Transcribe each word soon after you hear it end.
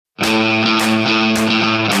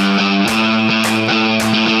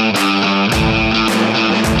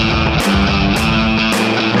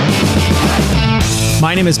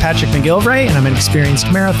My name is Patrick McGilvray, and I'm an experienced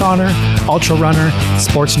marathoner, ultra runner,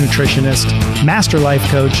 sports nutritionist, master life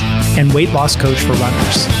coach, and weight loss coach for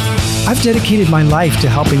runners. I've dedicated my life to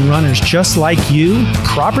helping runners just like you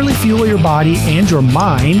properly fuel your body and your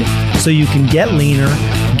mind so you can get leaner,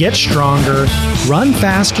 get stronger, run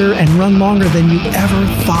faster, and run longer than you ever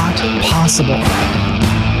thought possible.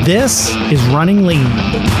 This is Running Lean.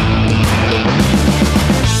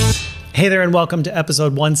 Hey there, and welcome to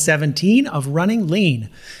episode 117 of Running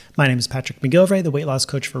Lean. My name is Patrick McGilvray, the weight loss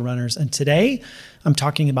coach for runners, and today I'm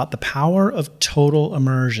talking about the power of total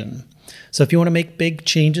immersion. So if you want to make big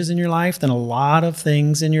changes in your life, then a lot of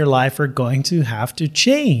things in your life are going to have to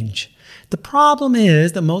change. The problem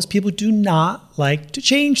is that most people do not like to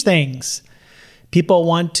change things. People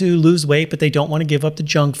want to lose weight, but they don't want to give up the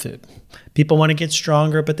junk food. People want to get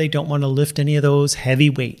stronger, but they don't want to lift any of those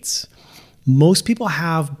heavy weights. Most people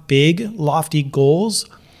have big, lofty goals,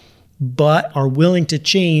 but are willing to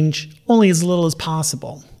change only as little as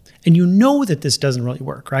possible. And you know that this doesn't really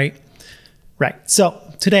work, right? Right. So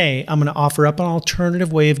today I'm going to offer up an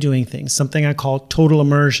alternative way of doing things, something I call total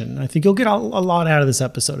immersion. I think you'll get a lot out of this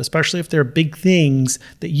episode, especially if there are big things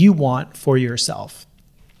that you want for yourself.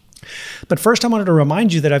 But first, I wanted to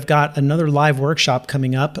remind you that I've got another live workshop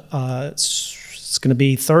coming up. It's going to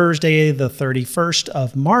be Thursday, the 31st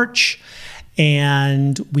of March.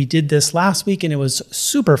 And we did this last week and it was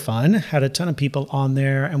super fun. Had a ton of people on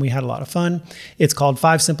there and we had a lot of fun. It's called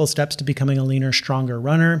 5 Simple Steps to Becoming a Leaner, Stronger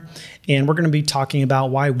Runner. And we're going to be talking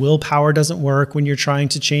about why willpower doesn't work when you're trying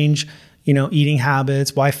to change, eating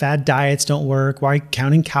habits, why fad diets don't work, why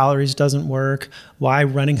counting calories doesn't work, why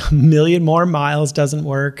running 1 million more miles doesn't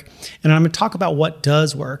work. And I'm going to talk about what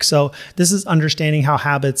does work. So this is understanding how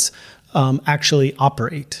habits actually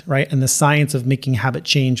operate, right? And the science of making habit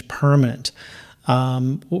change permanent.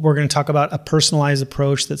 We're going to talk about a personalized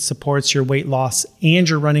approach that supports your weight loss and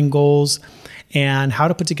your running goals, and how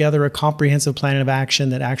to put together a comprehensive plan of action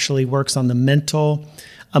that actually works on the mental,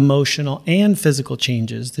 emotional, and physical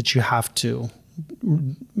changes that you have to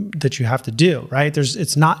do, right?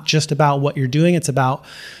 It's not just about what you're doing, it's about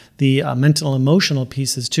the mental, emotional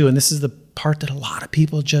pieces too. And this is the part that a lot of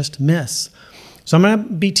people just miss. So I'm going to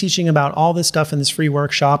be teaching about all this stuff in this free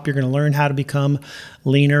workshop. You're going to learn how to become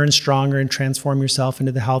leaner and stronger and transform yourself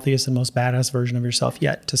into the healthiest and most badass version of yourself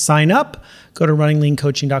yet. To sign up, go to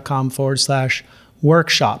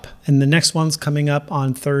runningleancoaching.com/workshop. And the next one's coming up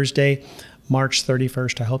on Thursday, March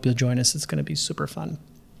 31st. I hope you'll join us. It's going to be super fun.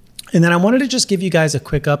 And then I wanted to just give you guys a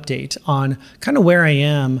quick update on kind of where I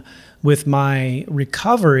am with my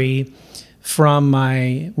recovery from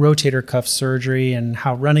my rotator cuff surgery and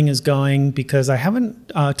how running is going, because I haven't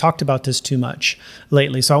talked about this too much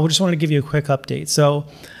lately. So I just wanted to give you a quick update. So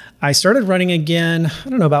I started running again,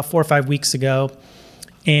 about 4 or 5 weeks ago.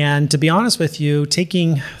 And to be honest with you,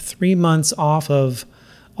 taking 3 months off of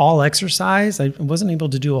all exercise, I wasn't able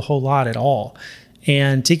to do a whole lot at all.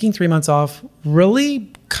 And taking 3 months off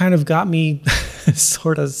really kind of got me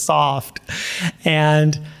sort of soft.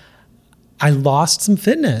 And I lost some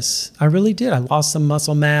fitness. I really did. I lost some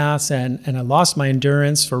muscle mass and I lost my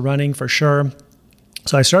endurance for running for sure.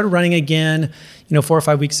 So I started running again, 4 or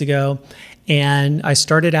 5 weeks ago. And I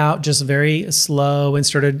started out just very slow and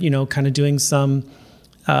started, kind of doing some,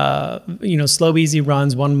 slow, easy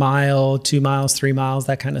runs, 1 mile, 2 miles, 3 miles,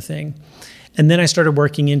 that kind of thing. And then I started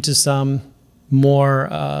working into some more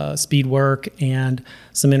speed work and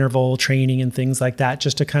some interval training and things like that,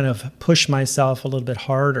 just to kind of push myself a little bit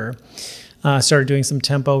harder. Started doing some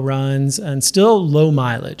tempo runs and still low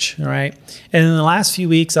mileage, all right? And in the last few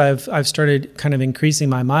weeks, I've started kind of increasing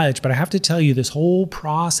my mileage, but I have to tell you, this whole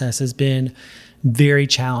process has been very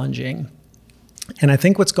challenging. And I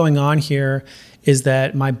think what's going on here is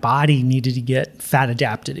that my body needed to get fat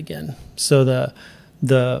adapted again. So the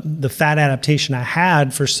fat adaptation I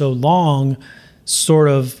had for so long sort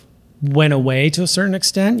of went away to a certain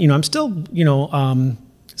extent. I'm still,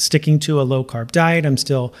 sticking to a low carb diet. I'm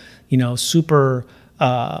still, super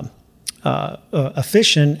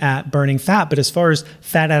efficient at burning fat. But as far as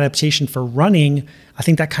fat adaptation for running, I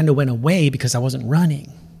think that kind of went away because I wasn't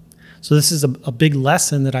running. So this is a big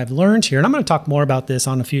lesson that I've learned here. And I'm going to talk more about this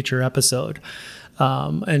on a future episode.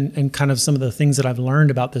 And kind of some of the things that I've learned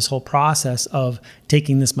about this whole process of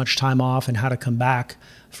taking this much time off and how to come back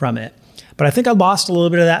from it. But I think I lost a little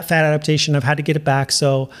bit of that fat adaptation. I've had to get it back.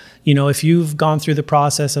 So, if you've gone through the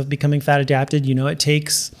process of becoming fat adapted, it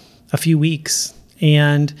takes a few weeks.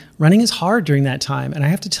 And running is hard during that time. And I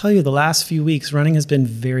have to tell you, the last few weeks, running has been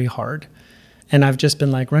very hard. And I've just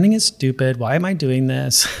been like, running is stupid. Why am I doing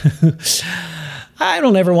this? I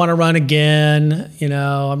don't ever want to run again.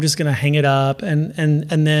 I'm just going to hang it up. And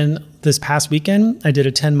then this past weekend, I did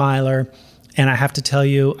a 10 miler, and I have to tell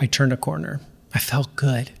you, I turned a corner. I felt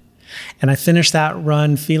good. And I finished that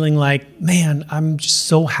run feeling like, man, I'm just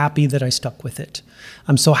so happy that I stuck with it.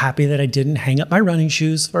 I'm so happy that I didn't hang up my running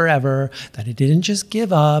shoes forever, that I didn't just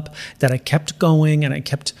give up, that I kept going and I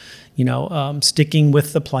kept, sticking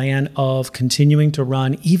with the plan of continuing to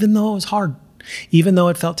run, even though it was hard, even though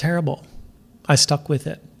it felt terrible. I stuck with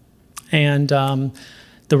it. And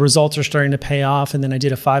the results are starting to pay off. And then I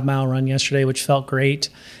did a 5-mile run yesterday, which felt great.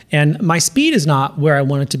 And my speed is not where I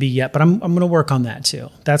want it to be yet, but I'm going to work on that too.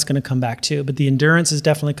 That's going to come back too. But the endurance is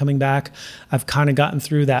definitely coming back. I've kind of gotten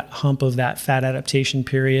through that hump of that fat adaptation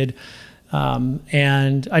period.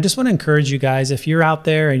 And I just want to encourage you guys, if you're out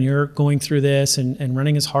there and you're going through this and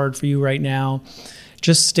running is hard for you right now,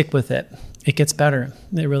 just stick with it. It gets better.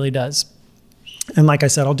 It really does. And like I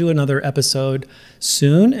said, I'll do another episode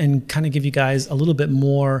soon and kind of give you guys a little bit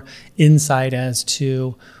more insight as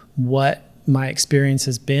to what my experience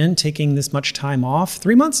has been taking this much time off.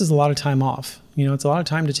 3 months is a lot of time off. It's a lot of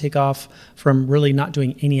time to take off from really not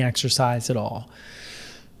doing any exercise at all.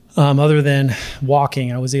 Other than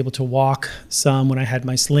walking, I was able to walk some when I had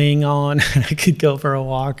my sling on and I could go for a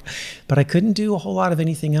walk, but I couldn't do a whole lot of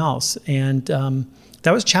anything else. And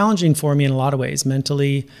that was challenging for me in a lot of ways,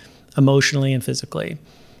 mentally, emotionally, and physically.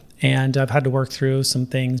 And I've had to work through some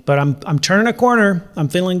things, but I'm turning a corner. I'm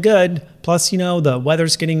feeling good. Plus, the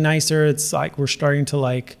weather's getting nicer. It's like we're starting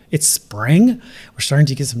to it's spring. We're starting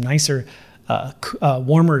to get some nicer,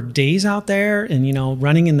 warmer days out there, and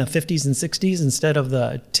running in the 50s and 60s instead of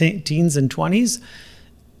the teens and 20s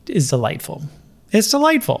is delightful. It's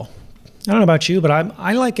delightful. I don't know about you, but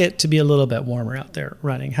I like it to be a little bit warmer out there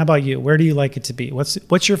running. How about you? Where do you like it to be?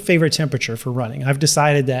 What's your favorite temperature for running? I've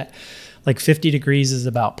decided that 50 degrees is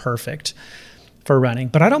about perfect for running,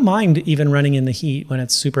 but I don't mind even running in the heat when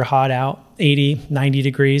it's super hot out, 80, 90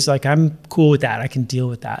 degrees. I'm cool with that. I can deal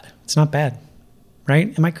with that. It's not bad,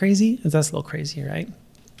 right? Am I crazy? That's a little crazy, right?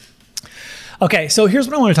 Okay, so here's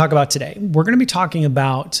what I want to talk about today. We're going to be talking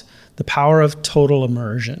about the power of total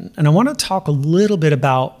immersion. And I want to talk a little bit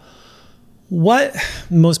about what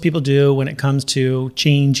most people do when it comes to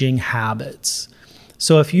changing habits.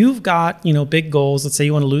 So if you've got, big goals, let's say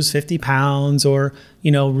you want to lose 50 pounds or,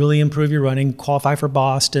 really improve your running, qualify for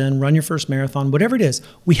Boston, run your first marathon, whatever it is,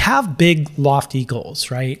 we have big, lofty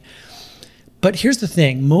goals, right? But here's the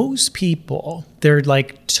thing. Most people, they're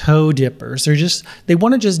like toe dippers. They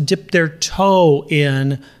want to just dip their toe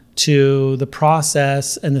in to the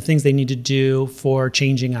process and the things they need to do for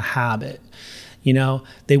changing a habit.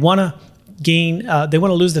 They want to they want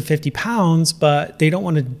to lose the 50 pounds, but they don't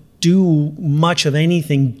want to do much of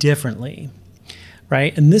anything differently,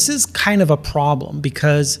 right? And this is kind of a problem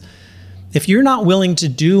because if you're not willing to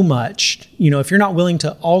do much, if you're not willing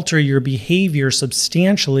to alter your behavior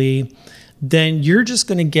substantially, then you're just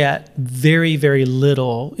going to get very, very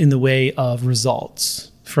little in the way of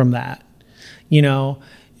results from that.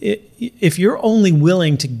 If you're only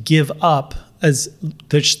willing to give up as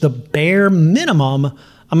the bare minimum,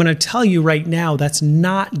 I'm going to tell you right now, that's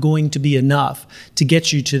not going to be enough to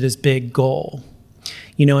get you to this big goal.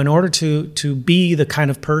 In order to be the kind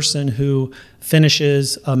of person who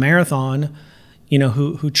finishes a marathon,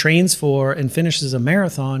 who trains for and finishes a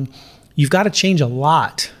marathon, you've got to change a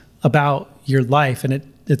lot about your life. And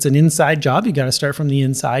it's an inside job. You got to start from the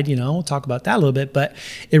inside, we'll talk about that a little bit, but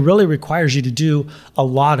it really requires you to do a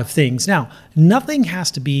lot of things. Now, nothing has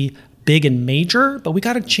to be big and major, but we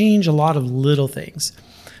got to change a lot of little things.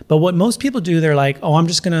 But what most people do, they're like, oh, I'm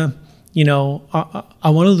just going to, I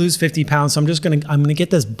want to lose 50 pounds. So I'm going to get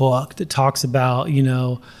this book that talks about,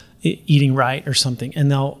 eating right or something.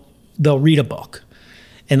 And they'll read a book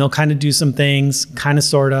and they'll kind of do some things, kind of,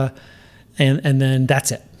 sort of. And then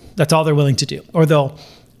that's it. That's all they're willing to do. Or they'll,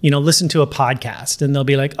 listen to a podcast and they'll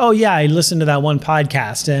be like, oh yeah, I listened to that one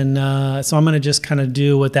podcast. And so I'm going to just kind of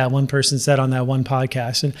do what that one person said on that one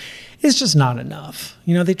podcast. And it's just not enough.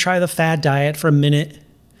 They try the fad diet for a minute.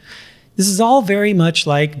 This is all very much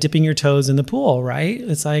like dipping your toes in the pool, right?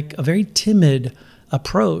 It's like a very timid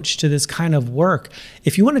approach to this kind of work.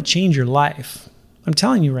 If you want to change your life, I'm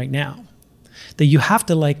telling you right now that you have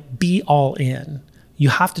to be all in. You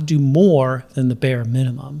have to do more than the bare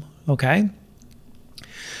minimum, okay?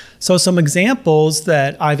 So some examples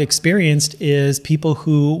that I've experienced is people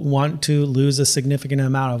who want to lose a significant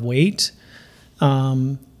amount of weight,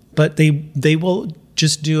 but they will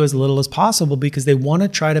just do as little as possible because they want to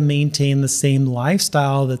try to maintain the same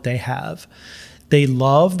lifestyle that they have. They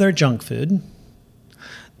love their junk food.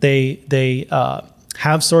 They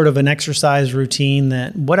have sort of an exercise routine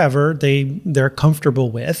that they're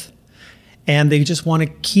comfortable with, and they just want to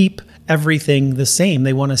keep everything the same.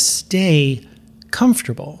 They want to stay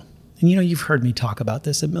comfortable. And you've heard me talk about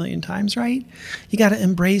this a million times, right? You got to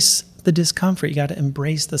embrace the discomfort. You got to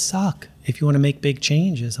embrace the suck if you want to make big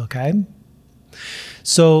changes, okay?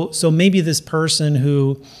 So maybe this person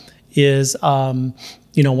who is,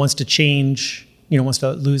 wants to change, wants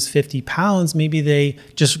to lose 50 pounds, maybe they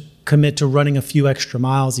just commit to running a few extra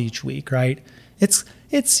miles each week, right? It's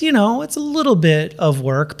a little bit of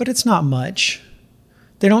work, but it's not much.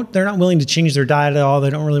 They're not willing to change their diet at all.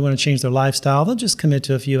 They don't really want to change their lifestyle. They'll just commit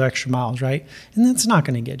to a few extra miles, right? And that's not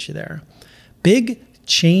going to get you there. Big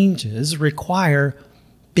changes require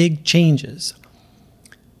big changes.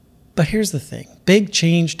 But here's the thing. Big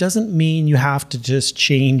change doesn't mean you have to just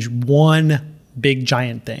change one big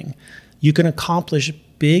giant thing. You can accomplish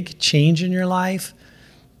big change in your life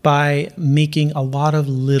by making a lot of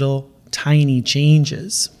little tiny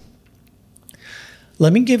changes.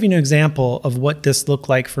 Let me give you an example of what this looked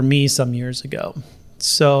like for me some years ago.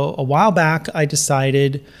 So a while back, I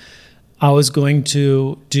decided I was going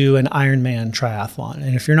to do an Ironman triathlon.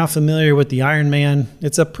 And if you're not familiar with the Ironman,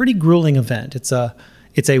 it's a pretty grueling event. It's a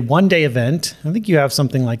one-day event. I think you have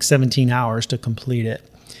something like 17 hours to complete it.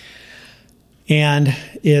 And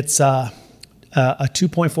it's a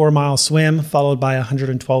 2.4 mile swim followed by a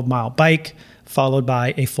 112 mile bike followed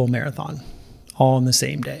by a full marathon, all in the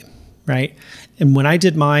same day, right? And when I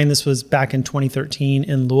did mine, this was back in 2013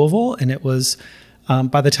 in Louisville, and it was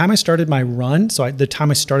by the time I started my run, the time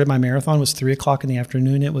I started my marathon was 3:00 in the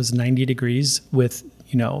afternoon. It was 90 degrees with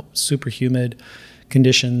super humid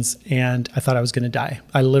conditions, and I thought I was going to die.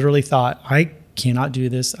 I literally thought, I cannot do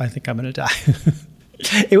this. I think I'm going to die.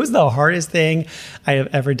 It was the hardest thing I have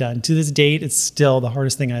ever done. To this date, it's still the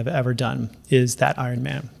hardest thing I've ever done is that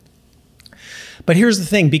Ironman. But here's the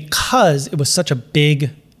thing, because it was such a big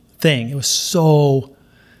thing, it was so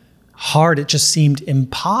hard, it just seemed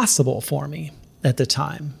impossible for me at the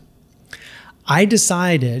time. I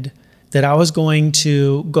decided that I was going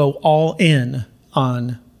to go all in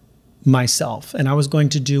on myself, and I was going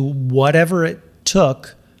to do whatever it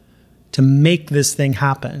took to make this thing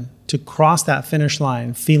happen, to cross that finish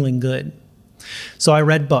line feeling good. So I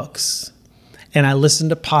read books and I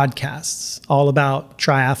listened to podcasts all about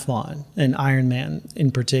triathlon and Ironman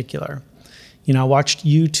in particular. I watched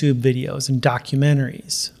YouTube videos and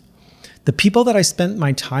documentaries. The people that I spent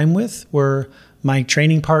my time with were my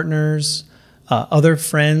training partners, other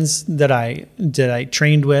friends that I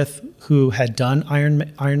trained with who had done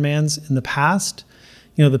Ironmans in the past,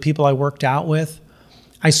 the people I worked out with.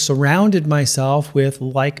 I surrounded myself with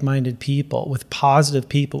like-minded people, with positive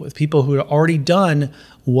people, with people who had already done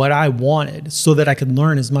what I wanted so that I could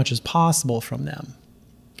learn as much as possible from them.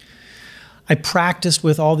 I practiced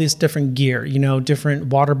with all these different gear, different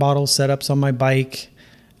water bottle setups on my bike.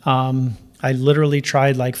 I literally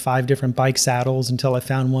tried like 5 different bike saddles until I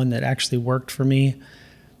found one that actually worked for me.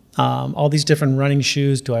 All these different running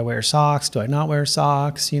shoes. Do I wear socks? Do I not wear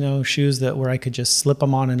socks? Shoes where I could just slip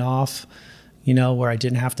them on and off, where I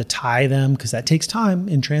didn't have to tie them because that takes time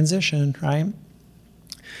in transition, right?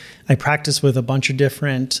 I practiced with a bunch of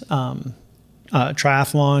different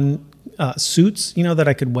triathlon suits, that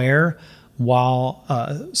I could wear while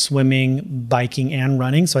swimming, biking, and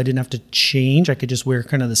running. So I didn't have to change. I could just wear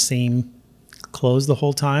kind of the same clothes the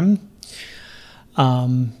whole time.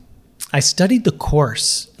 I studied the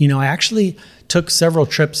course. I actually took several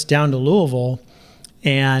trips down to Louisville,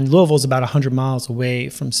 and Louisville is about 100 miles away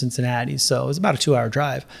from Cincinnati. So it was about a 2-hour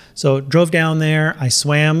drive. So drove down there. I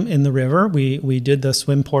swam in the river. We did the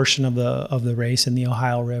swim portion of the race in the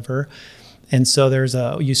Ohio River. And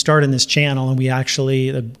so you start in this channel, and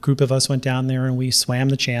a group of us went down there and we swam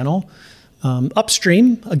the channel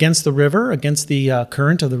upstream against the river, against the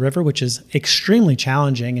current of the river, which is extremely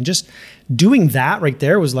challenging. And just doing that right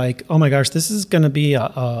there was like, oh my gosh, this is going to be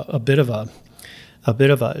a bit of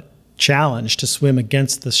a challenge to swim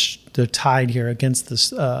against the tide here, against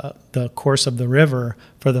the course of the river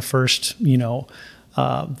for the first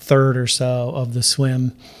third or so of the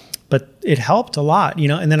swim. But it helped a lot,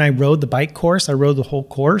 and then I rode the bike course. I rode the whole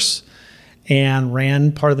course and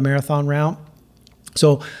ran part of the marathon route.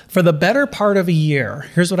 So for the better part of a year,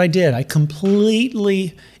 here's what I did. I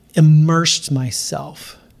completely immersed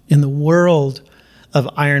myself in the world of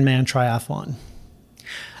Ironman triathlon.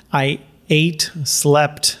 I ate,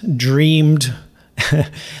 slept, dreamed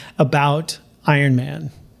about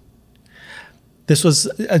Ironman. This was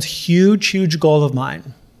a huge, huge goal of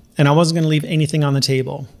mine, and I wasn't going to leave anything on the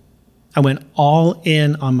table. I went all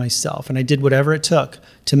in on myself, and I did whatever it took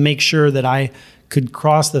to make sure that I could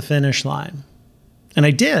cross the finish line. And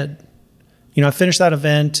I did. I finished that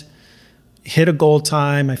event, hit a goal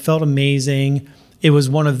time. I felt amazing. It was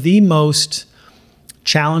one of the most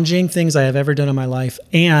challenging things I have ever done in my life,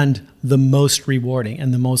 and the most rewarding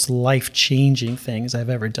and the most life-changing things I've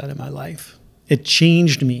ever done in my life. It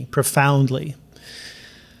changed me profoundly.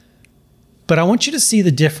 But I want you to see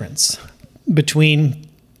the difference between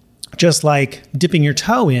just like dipping your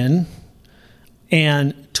toe in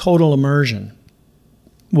and total immersion.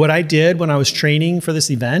 What I did when I was training for this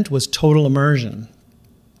event was total immersion.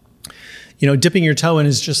 Dipping your toe in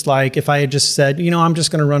is just like if I had just said, I'm just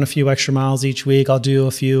going to run a few extra miles each week. I'll do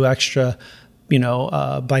a few extra,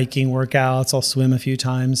 biking workouts. I'll swim a few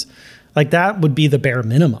times. Like that would be the bare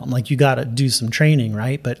minimum. Like you got to do some training,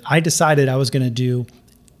 right? But I decided I was going to do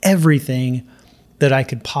everything that I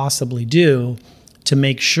could possibly do to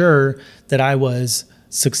make sure that I was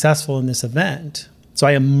successful in this event. So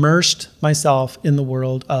I immersed myself in the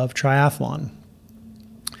world of triathlon.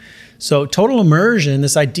 So total immersion,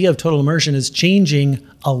 this idea of total immersion is changing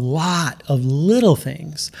a lot of little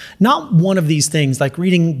things. Not one of these things like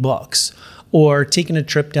reading books or taking a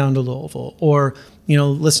trip down to Louisville or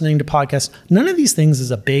listening to podcasts. None of these things is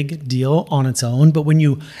a big deal on its own, but when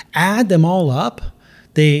you add them all up,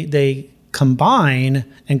 they combine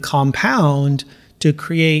and compound to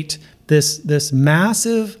create this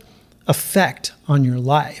massive effect on your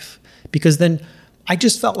life. Because then I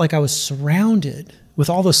just felt like I was surrounded with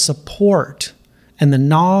all the support and the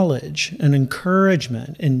knowledge and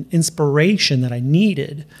encouragement and inspiration that I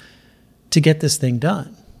needed to get this thing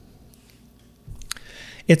done.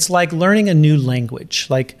 It's like learning a new language.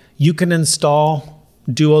 Like you can install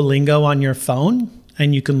Duolingo on your phone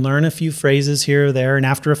and you can learn a few phrases here or there. And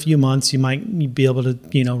after a few months, you might be able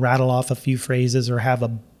to, rattle off a few phrases or have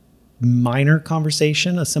a minor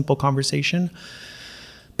conversation, a simple conversation.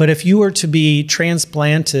 But if you were to be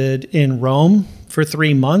transplanted in Rome for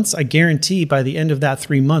 3 months, I guarantee by the end of that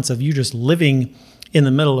 3 months of you just living in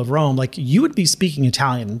the middle of Rome, like you would be speaking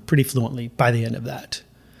Italian pretty fluently by the end of that.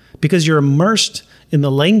 Because you're immersed in the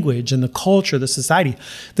language and the culture, the society.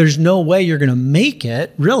 There's no way you're going to make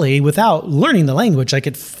it really without learning the language. Like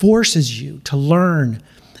it forces you to learn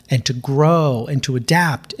and to grow and to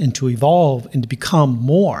adapt and to evolve and to become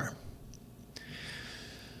more.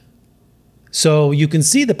 So you can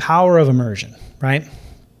see the power of immersion, right?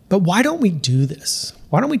 But why don't we do this?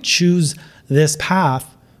 Why don't we choose this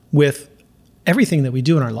path with everything that we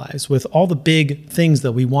do in our lives, with all the big things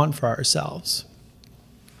that we want for ourselves?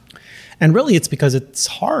 And really, it's because it's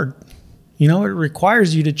hard. It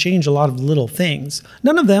requires you to change a lot of little things.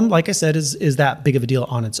 None of them, like I said, is that big of a deal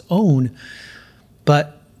on its own.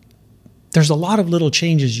 But there's a lot of little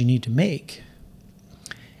changes you need to make.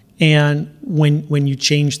 And when you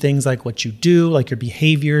change things like what you do, like your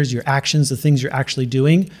behaviors, your actions, the things you're actually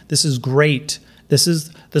doing, this is great. This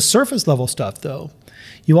is the surface level stuff, though.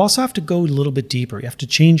 You also have to go a little bit deeper. You have to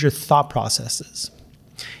change your thought processes.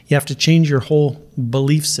 You have to change your whole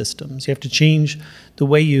belief systems. You have to change the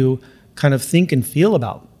way you kind of think and feel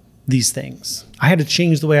about these things. I had to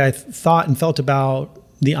change the way I thought and felt about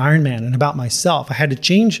the Ironman and about myself. I had to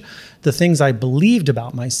change the things I believed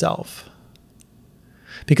about myself.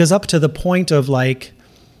 Because up to the point of I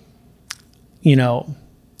don't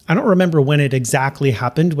remember when it exactly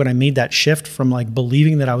happened, when I made that shift from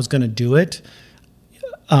believing that I was going to do it.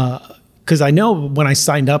 Because I know when I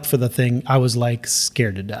signed up for the thing, I was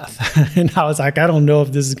scared to death. And I was like, I don't know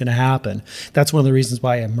if this is going to happen. That's one of the reasons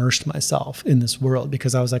why I immersed myself in this world,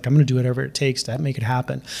 because I was like, I'm going to do whatever it takes to make it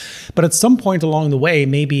happen. But at some point along the way,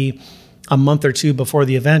 maybe a month or two before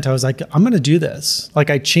the event, I was like, I'm going to do this. I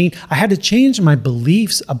had to change my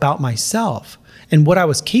beliefs about myself and what I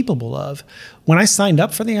was capable of. When I signed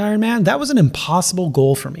up for the Ironman, that was an impossible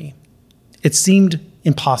goal for me. It seemed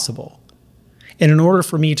impossible. And in order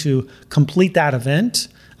for me to complete that event,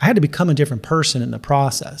 I had to become a different person in the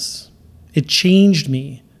process. It changed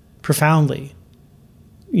me profoundly,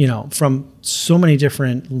 from so many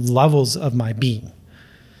different levels of my being.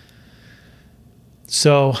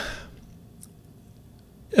 So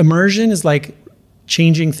immersion is like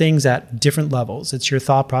changing things at different levels. It's your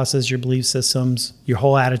thought process, your belief systems, your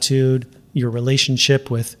whole attitude, your relationship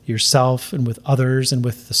with yourself and with others and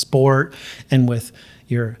with the sport and with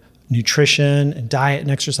your nutrition and diet and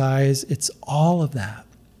exercise. It's all of that.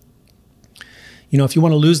 If you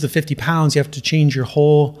want to lose the 50 pounds, you have to change the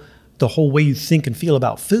whole way you think and feel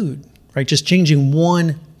about food, right? Just changing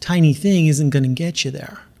one tiny thing isn't going to get you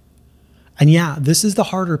there. And yeah, this is the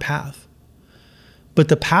harder path. But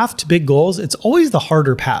the path to big goals, it's always the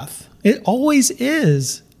harder path. It always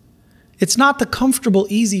is. It's not the comfortable,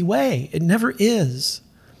 easy way. It never is.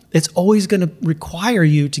 It's always going to require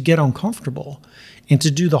you to get uncomfortable and to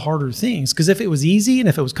do the harder things. Because if it was easy and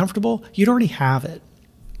if it was comfortable, you'd already have it.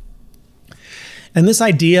 And this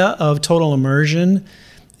idea of total immersion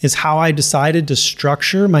is how I decided to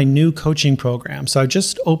structure my new coaching program. So I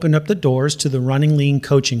just opened up the doors to the Running Lean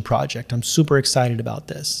coaching project. I'm super excited about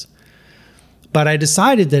this. But I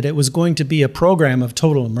decided that it was going to be a program of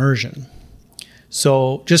total immersion.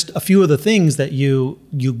 So just a few of the things that you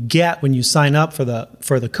get when you sign up for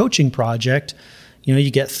the coaching project,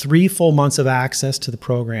 you get 3 full months of access to the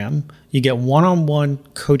program. You get one-on-one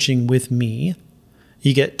coaching with me.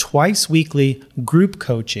 You get twice weekly group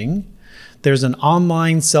coaching. There's an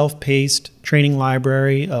online self-paced training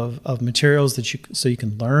library of materials so you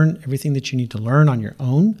can learn everything that you need to learn on your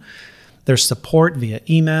own. There's support via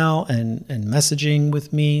email and messaging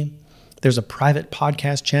with me. There's a private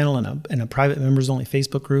podcast channel and a private members-only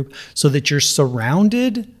Facebook group so that you're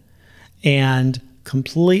surrounded and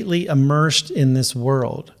completely immersed in this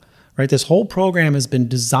world, right? This whole program has been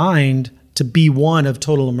designed to be one of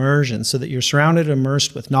total immersion so that you're surrounded and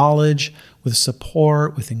immersed with knowledge, with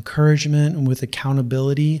support, with encouragement, and with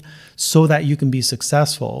accountability so that you can be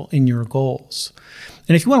successful in your goals.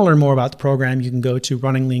 And if you want to learn more about the program, you can go to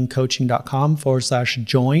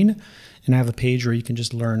runningleancoaching.com/join. And I have a page where you can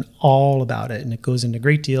just learn all about it. And it goes into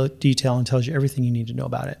great detail and tells you everything you need to know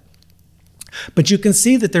about it. But you can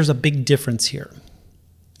see that there's a big difference here.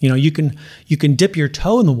 You can dip your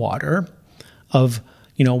toe in the water of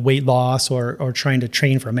weight loss or trying to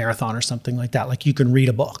train for a marathon or something like that. Like you can read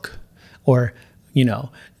a book or,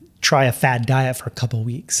 try a fad diet for a couple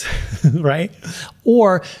weeks, right?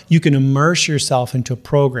 Or you can immerse yourself into a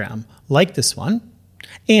program like this one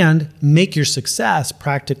and make your success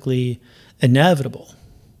practically inevitable.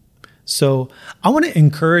 So I want to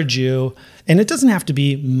encourage you, and it doesn't have to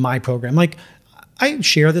be my program. Like I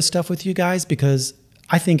share this stuff with you guys because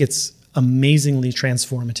I think it's amazingly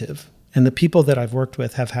transformative. And the people that I've worked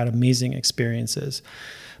with have had amazing experiences.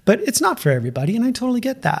 But it's not for everybody, and I totally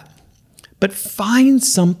get that. But find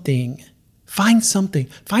something. Find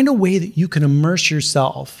a way that you can immerse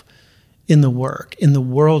yourself in the work, in the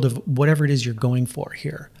world of whatever it is you're going for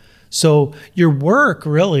here. So your work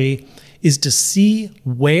really is to see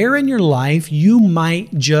where in your life you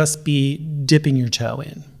might just be dipping your toe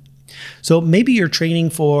in. So maybe you're training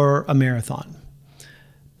for a marathon,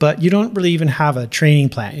 but you don't really even have a training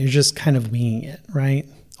plan. You're just kind of winging it, right?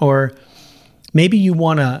 Or maybe you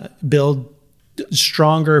want to build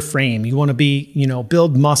stronger frame. You want to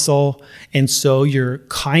build muscle. And so you're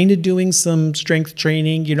kind of doing some strength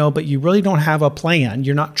training, but you really don't have a plan.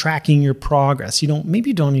 You're not tracking your progress.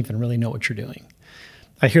 Maybe you don't even really know what you're doing.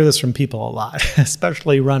 I hear this from people a lot,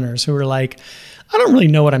 especially runners who are like, I don't really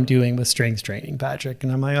know what I'm doing with strength training, Patrick.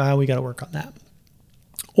 And I'm like, we got to work on that.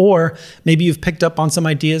 Or maybe you've picked up on some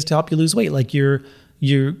ideas to help you lose weight. Like you're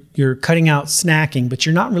cutting out snacking, but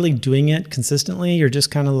you're not really doing it consistently. You're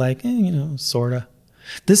just kind of like, sort of.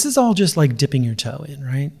 This is all just like dipping your toe in,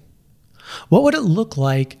 right? What would it look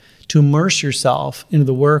like to immerse yourself into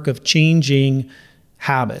the work of changing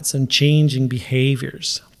habits and changing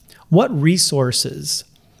behaviors? What resources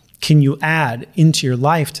can you add into your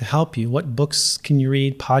life to help you? What books can you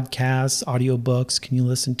read? Podcasts, audiobooks can you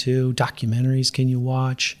listen to? Documentaries can you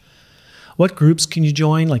watch? What groups can you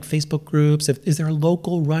join, like Facebook groups? Is there a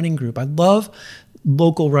local running group? I love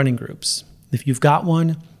local running groups. If you've got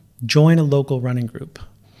one, join a local running group.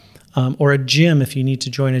 Or a gym if you need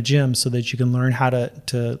to join a gym so that you can learn how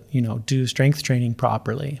to do strength training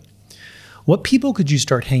properly. What people could you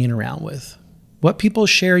start hanging around with? What people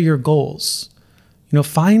share your goals?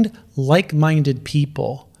 Find like-minded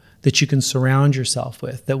people that you can surround yourself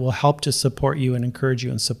with that will help to support you and encourage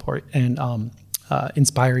you and support and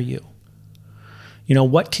inspire you.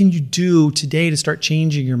 What can you do today to start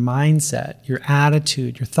changing your mindset, your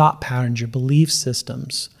attitude, your thought patterns, your belief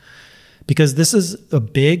systems? Because this is a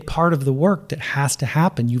big part of the work that has to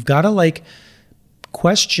happen. You've got to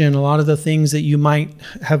question a lot of the things that you might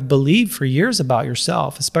have believed for years about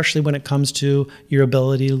yourself, especially when it comes to your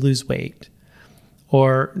ability to lose weight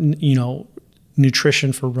or,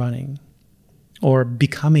 nutrition for running or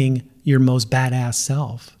becoming your most badass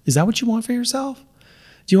self. Is that what you want for yourself?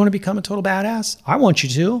 Do you want to become a total badass? I want you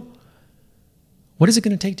to. What is it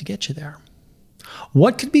going to take to get you there?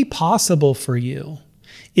 What could be possible for you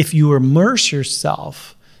if you immerse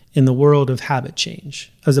yourself in the world of habit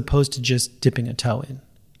change as opposed to just dipping a toe in?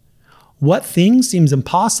 What thing seems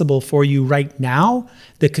impossible for you right now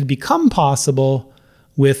that could become possible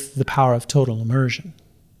with the power of total immersion?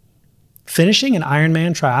 Finishing an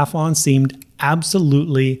Ironman triathlon seemed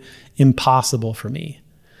absolutely impossible for me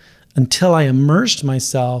until I immersed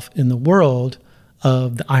myself in the world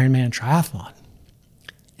of the Ironman triathlon.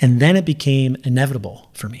 And then it became inevitable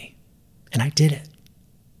for me. And I did it.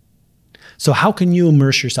 So how can you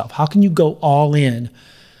immerse yourself? How can you go all in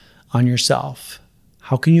on yourself?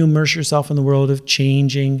 How can you immerse yourself in the world of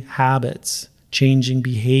changing habits, changing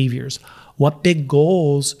behaviors? What big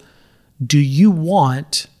goals do you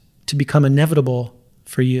want to become inevitable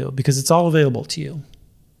for you? Because it's all available to you.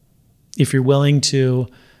 If you're willing to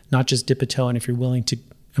not just dip a toe in, if you're willing to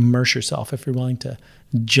immerse yourself, if you're willing to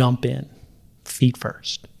jump in, feet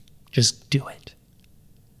first, just do it.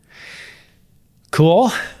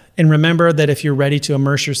 Cool. And remember that if you're ready to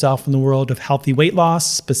immerse yourself in the world of healthy weight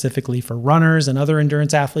loss, specifically for runners and other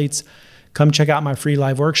endurance athletes, come check out my free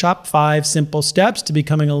live workshop, 5 Simple Steps to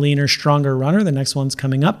Becoming a Leaner, Stronger Runner. The next one's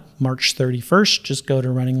coming up March 31st. Just go to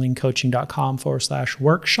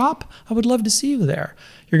runningleancoaching.com/workshop. I would love to see you there.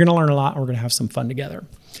 You're going to learn a lot, and we're going to have some fun together.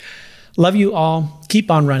 Love you all.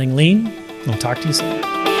 Keep on running lean. I'll talk to you soon.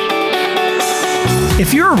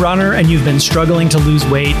 If you're a runner and you've been struggling to lose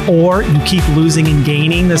weight, or you keep losing and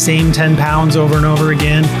gaining the same 10 pounds over and over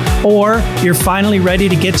again, or you're finally ready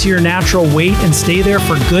to get to your natural weight and stay there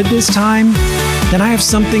for good this time, then I have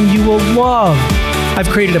something you will love. I've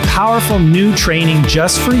created a powerful new training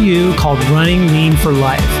just for you called Running Lean for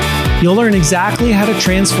Life. You'll learn exactly how to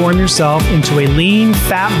transform yourself into a lean,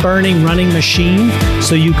 fat-burning running machine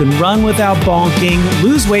so you can run without bonking,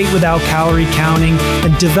 lose weight without calorie counting,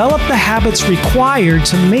 and develop the habits required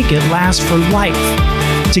to make it last for life.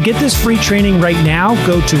 To get this free training right now,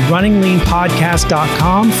 go to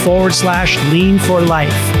runningleanpodcast.com/lean for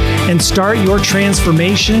life and start your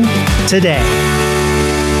transformation today.